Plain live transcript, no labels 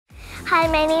Hi,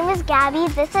 my name is Gabby,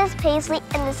 this is Paisley,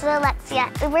 and this is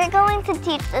Alexia. We're going to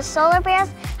teach the Solar Bears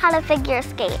how to figure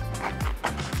skate.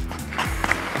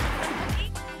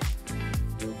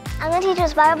 I'm going to teach you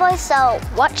Spider Boy, so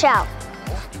watch out.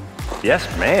 Yes,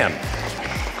 ma'am.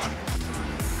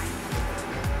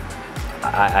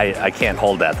 I can't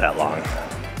hold that long.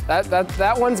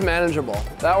 That one's manageable.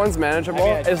 That one's manageable.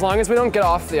 I mean, as long as we don't get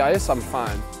off the ice, I'm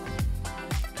fine.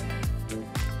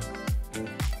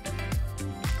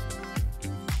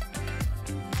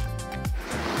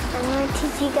 I'm going to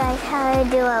teach you guys how to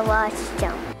do a launch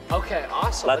jump. Okay,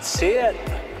 awesome. Let's see it.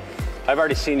 I've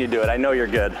already seen you do it. I know you're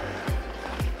good.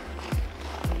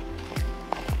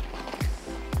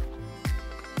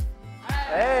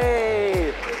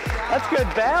 Hey, that's good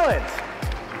balance.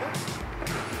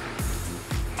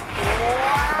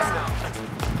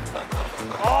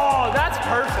 Oh, that's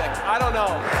perfect. I don't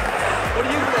know. What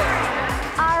do you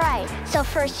think? All right, so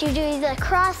first you do the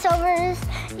crossovers,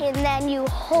 and then you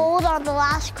hold on the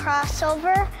last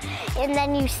crossover, and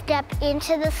then you step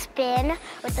into the spin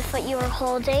with the foot you were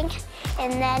holding,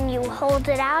 and then you hold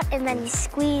it out, and then you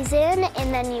squeeze in,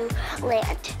 and then you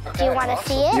land. Okay, do you want to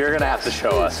see it? You're gonna have to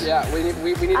show us. Yeah, we need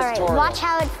a tutorial. All right, watch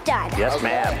how it's done. Yes, okay.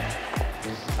 ma'am.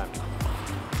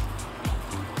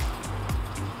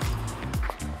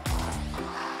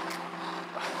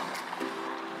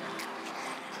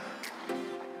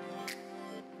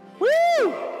 Woo!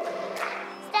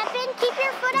 Step in, keep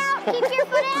your foot out, keep your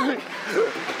foot out.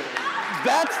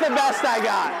 That's the best I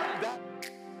got.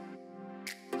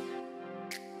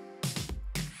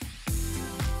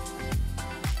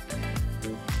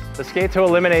 The Skate to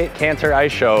Eliminate Cancer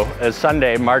Ice Show is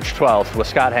Sunday, March 12th with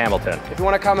Scott Hamilton. If you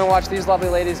want to come and watch these lovely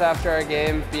ladies after our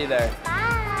game, be there.